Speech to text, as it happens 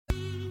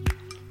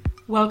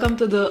Welcome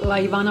to the La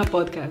Ivana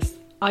podcast.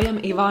 I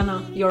am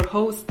Ivana, your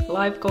host,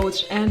 life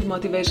coach, and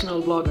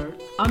motivational blogger.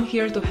 I'm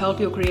here to help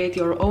you create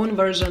your own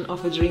version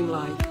of a dream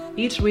life.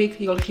 Each week,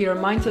 you'll hear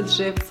mindset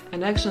shifts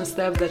and action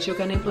steps that you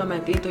can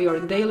implement into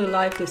your daily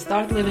life to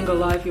start living a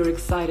life you're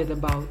excited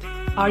about.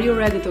 Are you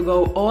ready to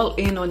go all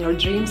in on your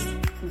dreams?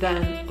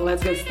 Then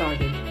let's get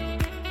started.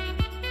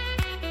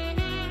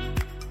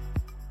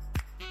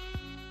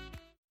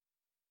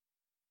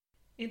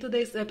 In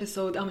today's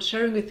episode, I'm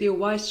sharing with you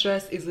why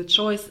stress is a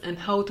choice and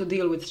how to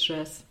deal with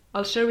stress.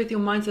 I'll share with you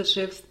mindset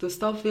shifts to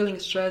stop feeling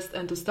stressed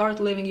and to start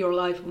living your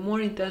life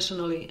more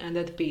intentionally and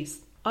at peace.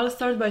 I'll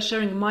start by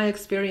sharing my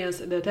experience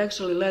that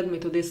actually led me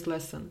to this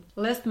lesson.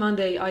 Last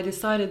Monday, I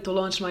decided to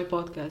launch my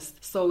podcast.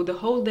 So the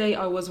whole day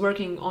I was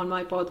working on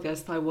my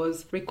podcast. I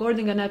was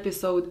recording an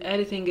episode,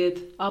 editing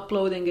it,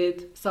 uploading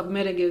it,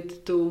 submitting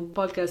it to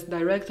podcast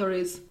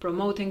directories,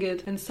 promoting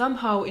it, and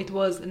somehow it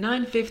was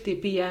 9:50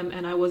 p.m.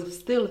 and I was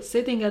still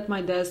sitting at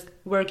my desk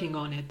working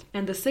on it.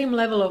 And the same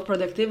level of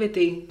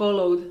productivity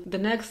followed the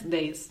next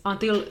days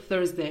until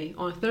Thursday.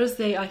 On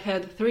Thursday, I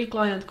had 3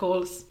 client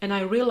calls and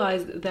I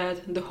realized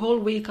that the whole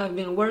week I've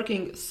been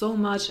working so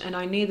much and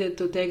I needed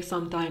to take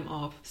some time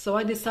off. So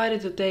I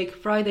decided to take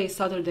Friday,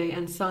 Saturday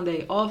and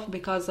Sunday off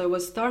because I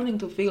was starting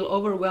to feel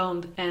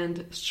overwhelmed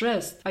and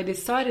stressed. I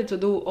decided to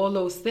do all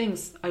those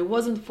things. I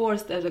wasn't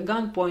forced at a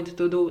gunpoint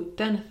to do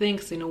 10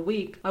 things in a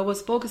week. I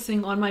was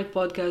focusing on my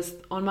podcast,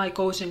 on my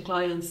coaching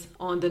clients,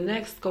 on the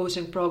next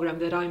coaching program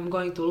that I'm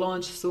going to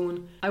launch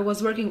soon. I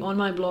was working on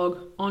my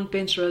blog, on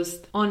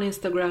Pinterest, on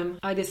Instagram.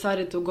 I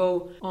decided to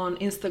go on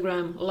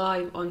Instagram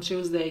live on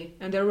Tuesday.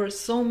 And there were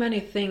so many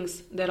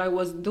things that I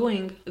was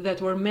doing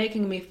that were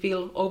making me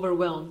feel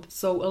overwhelmed.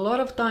 So a lot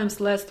of times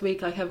last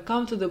week I have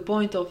come to the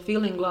point of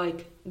feeling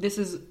like this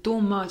is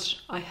too much,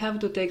 I have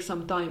to take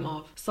some time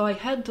off. So I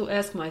had to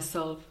ask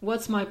myself,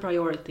 what's my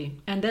priority?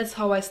 And that's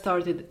how I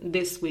started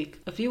this week.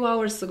 A few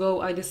hours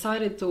ago I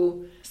decided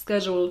to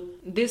schedule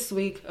this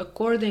week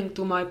according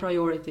to my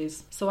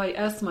priorities. So I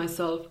asked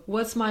myself,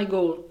 what's my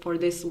goal for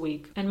this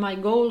week? And my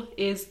goal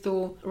is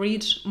to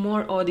reach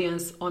more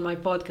audience on my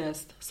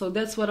podcast. So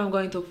that's what I'm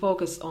going to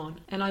focus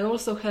on. And I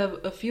also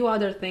have a few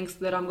other things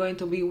that I'm going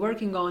to be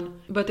working on,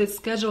 but it's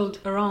scheduled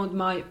around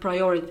my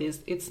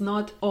priorities. It's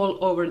not all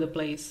over the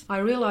place. I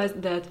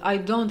realized that I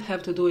don't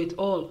have to do it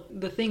all.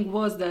 The thing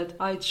was that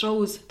I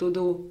chose to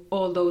do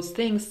all those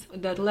things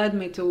that led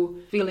me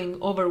to feeling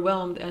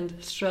overwhelmed and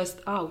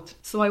stressed out.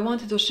 So I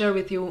wanted to share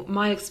with you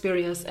my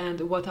experience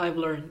and what I've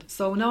learned.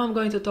 So now I'm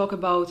going to talk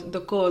about the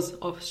cause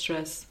of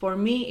stress. For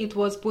me, it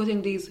was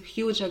putting these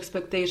huge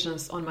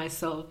expectations on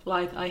myself.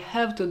 Like, I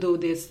have to do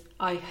this,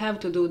 I have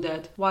to do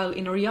that, while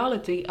in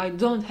reality I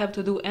don't have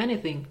to do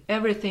anything.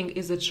 Everything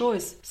is a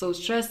choice, so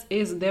stress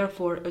is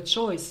therefore a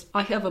choice.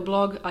 I have a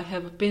blog, I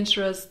have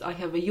Pinterest, I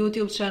have a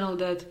YouTube channel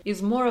that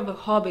is more of a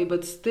hobby,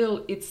 but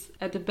still it's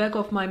at the back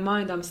of my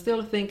mind. I'm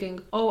still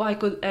thinking, oh, I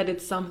could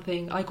edit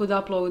something, I could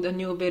upload a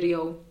new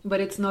video, but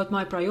it's not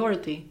my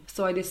priority.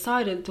 So I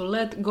decided to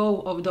let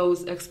go of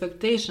those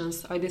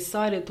expectations. I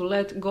decided to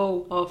let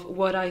go of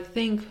what I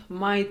think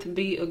might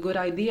be a good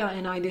idea,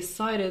 and I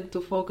decided to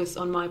focus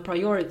on my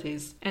priorities.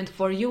 And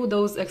for you,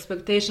 those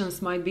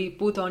expectations might be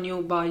put on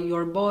you by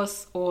your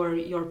boss or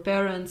your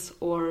parents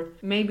or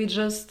maybe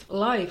just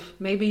life.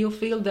 Maybe you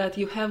feel that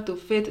you have to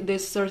fit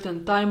this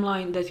certain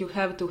timeline, that you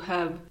have to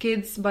have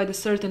kids by the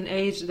certain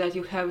age, that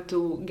you have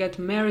to get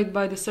married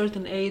by the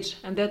certain age,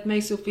 and that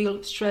makes you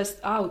feel stressed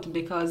out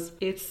because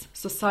it's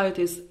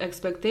society's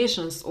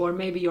expectations, or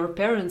maybe your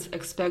parents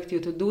expect you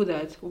to do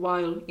that,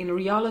 while in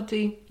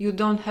reality you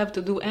don't have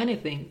to do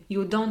anything.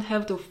 You don't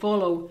have to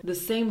follow the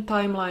same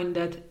timeline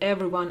that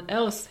everyone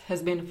else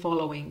has been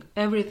following.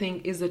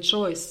 Everything is a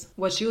choice.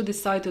 What you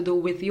decide to do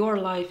with your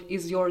life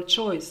is your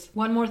choice.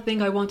 One more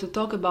thing I want to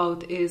talk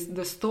about is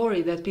the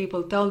story that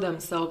people tell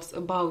themselves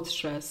about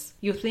stress.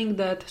 You think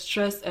that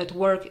stress at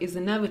work is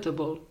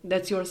inevitable.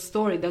 That's your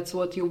story. That's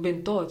what you've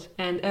been taught.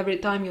 And every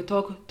time you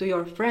talk to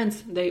your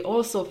friends, they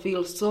also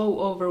feel so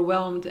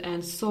overwhelmed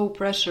and so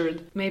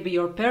pressured. Maybe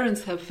your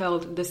parents have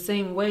felt the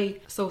same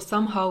way. So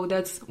somehow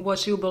that's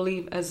what you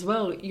believe as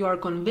well. You are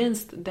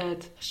convinced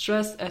that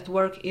stress at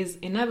work is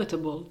inevitable.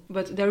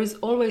 But there is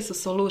always a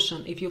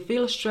solution. If you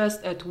feel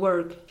stressed at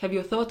work, have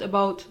you thought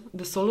about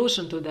the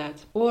solution to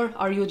that? Or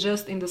are you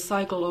just in the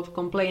cycle of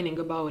complaining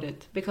about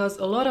it? Because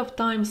a lot of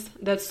times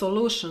that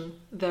solution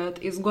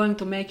that is going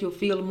to make you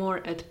feel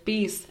more at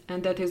peace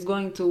and that is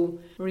going to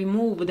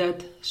remove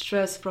that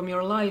stress from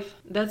your life,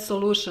 that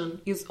solution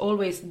is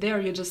always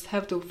there. You just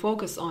have to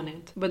focus on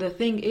it. But the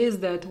thing is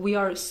that we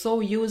are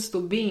so used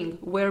to being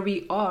where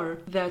we are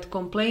that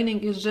complaining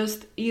is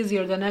just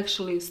easier than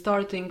actually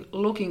starting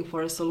looking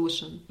for a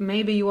solution.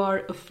 Maybe you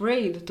are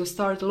afraid to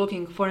start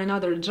looking for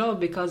another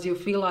job because you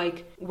feel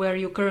like where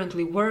you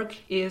currently work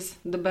is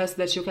the best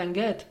that you can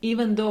get,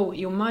 even though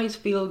you might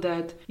feel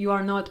that you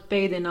are not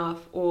paid enough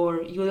or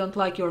or you don't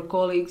like your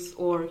colleagues,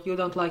 or you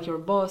don't like your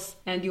boss,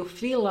 and you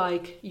feel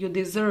like you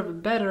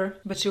deserve better,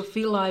 but you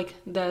feel like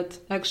that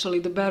actually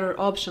the better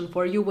option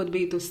for you would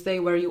be to stay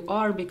where you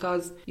are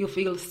because you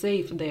feel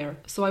safe there.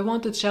 So I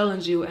want to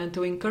challenge you and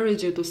to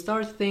encourage you to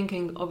start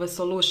thinking of a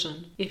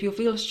solution. If you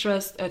feel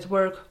stressed at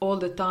work all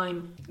the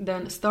time,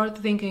 then start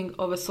thinking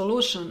of a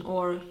solution.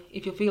 Or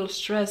if you feel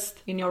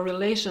stressed in your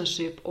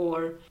relationship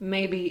or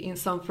maybe in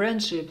some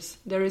friendships,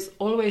 there is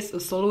always a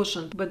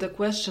solution. But the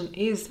question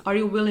is, are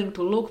you willing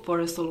to look for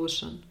a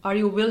solution? Are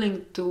you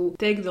willing to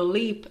take the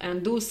leap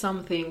and do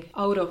something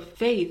out of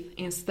faith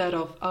instead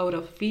of out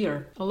of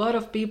fear? A lot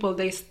of people,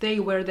 they stay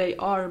where they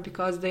are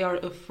because they are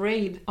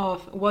afraid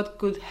of what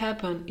could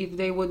happen if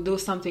they would do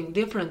something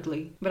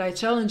differently. But I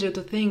challenge you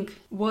to think,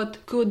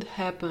 what could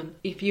happen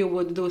if you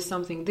would do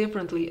something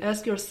differently?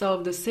 Ask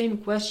yourself the same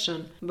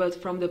question,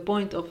 but from the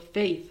point of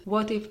faith.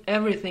 What if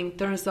everything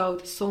turns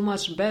out so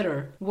much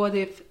better? What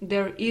if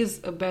there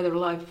is a better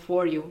life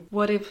for you?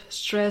 What if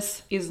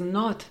stress is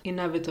not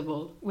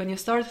inevitable? When you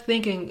start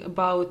thinking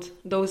about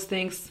those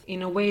things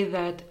in a way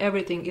that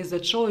everything is a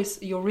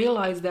choice, you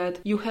realize that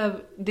you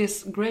have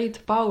this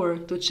great power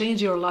to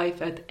change your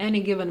life at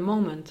any given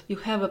moment. You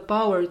have a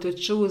power to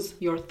choose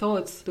your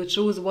thoughts, to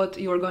choose what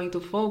you're going to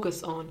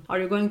focus on. Are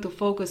you going to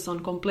focus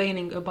on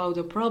complaining about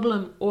a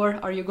problem, or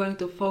are you going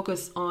to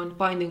focus on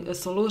finding a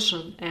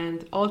solution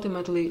and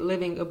ultimately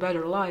living a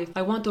better life?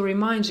 I want to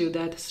remind you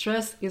that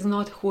stress is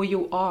not who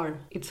you are,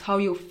 it's how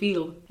you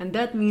feel. And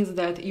that means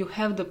that you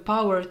have the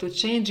power to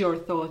change your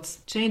thoughts,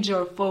 change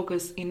your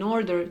focus in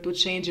order to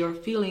change your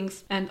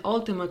feelings, and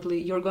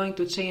ultimately you're going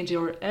to change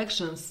your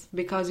actions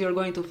because you're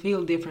going to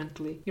feel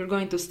differently. You're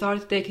going to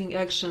start taking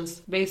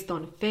actions based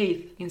on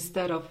faith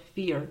instead of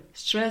fear.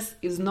 Stress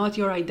is not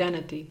your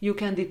identity. You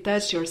can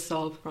detach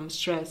yourself from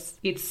stress.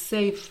 It's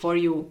safe for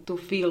you to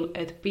feel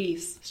at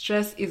peace.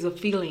 Stress is a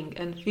feeling,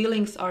 and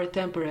feelings are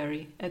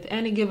temporary. At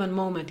any given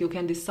moment, you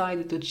can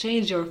decide to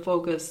change your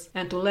focus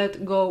and to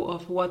let go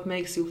of what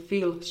makes you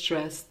feel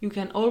stressed. You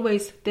can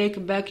always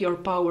take back your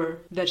power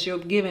that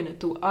you've given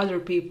to other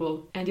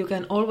people, and you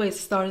can always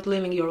start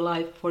living your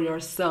life for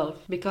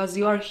yourself because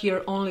you are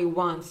here only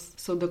once.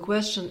 So the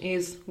question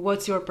is,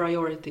 what's your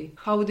priority?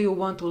 How do you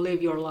want to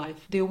live your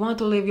life? Do you want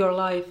to live your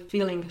life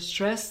feeling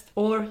stressed,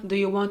 or do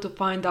you want to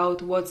find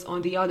out what's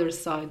on the other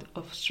side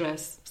of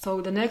stress? So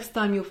the next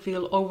time you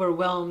feel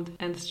overwhelmed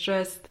and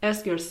stressed,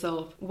 ask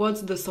yourself,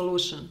 what's the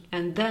solution?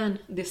 And then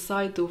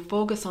decide to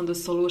focus on the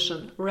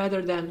solution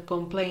rather than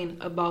complain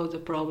about the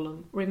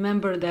problem.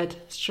 Remember that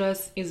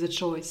stress is a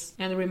choice,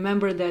 and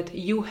remember that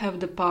you have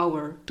the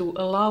power to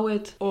allow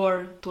it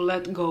or to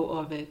let go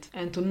of it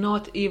and to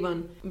not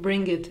even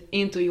bring it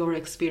into your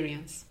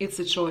experience. It's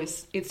a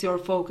choice. It's your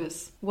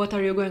focus. What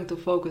are you going to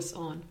focus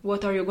on?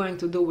 What are you going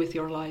to do with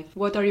your life?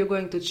 What are you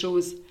going to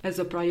choose as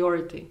a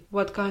priority?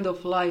 What kind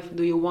of life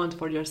do you want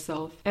for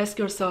yourself? Ask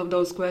yourself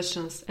those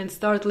questions and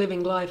start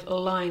living life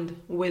aligned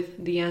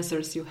with the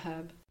answers you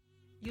have.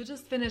 You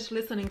just finished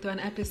listening to an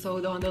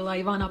episode on the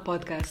Laivana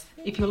podcast.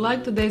 If you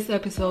liked today's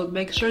episode,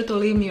 make sure to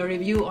leave me a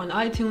review on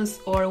iTunes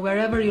or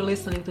wherever you're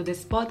listening to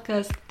this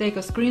podcast. Take a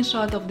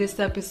screenshot of this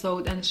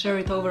episode and share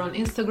it over on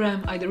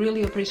Instagram. I'd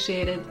really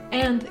appreciate it.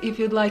 And if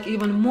you'd like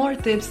even more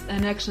tips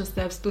and action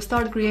steps to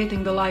start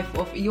creating the life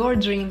of your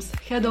dreams,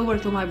 head over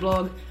to my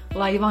blog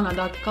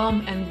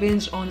laivana.com and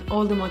binge on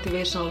all the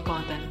motivational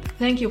content.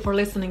 Thank you for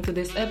listening to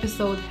this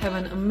episode. Have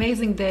an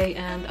amazing day,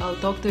 and I'll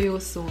talk to you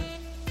soon.